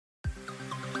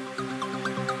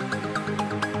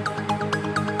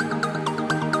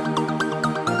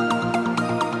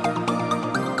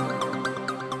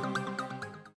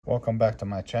Welcome back to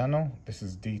my channel. This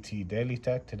is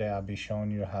DailyTech. Today I'll be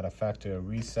showing you how to factory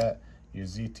reset your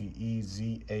ZTE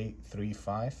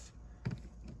Z835.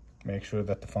 Make sure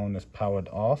that the phone is powered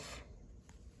off.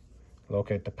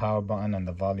 Locate the power button and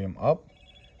the volume up.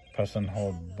 Press and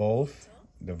hold both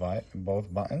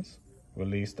buttons.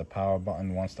 Release the power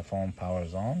button once the phone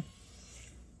powers on.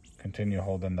 Continue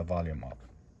holding the volume up.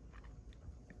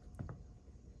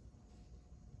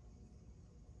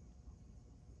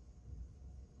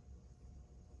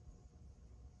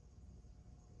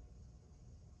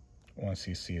 Once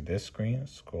you see this screen,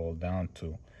 scroll down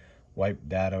to Wipe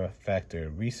Data Factory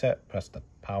Reset. Press the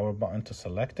power button to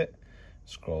select it.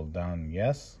 Scroll down,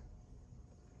 yes.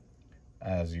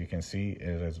 As you can see,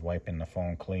 it is wiping the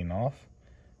phone clean off.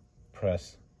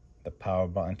 Press the power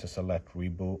button to select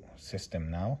Reboot System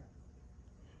Now.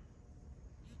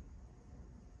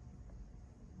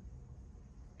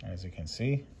 As you can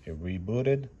see, it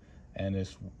rebooted and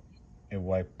it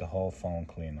wiped the whole phone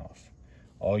clean off.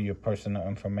 All your personal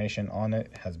information on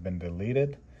it has been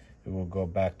deleted. It will go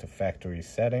back to factory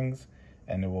settings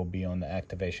and it will be on the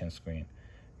activation screen.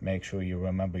 Make sure you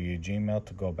remember your Gmail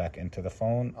to go back into the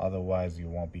phone, otherwise you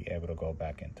won't be able to go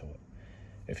back into it.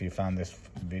 If you found this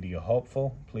video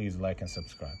helpful, please like and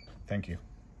subscribe. Thank you.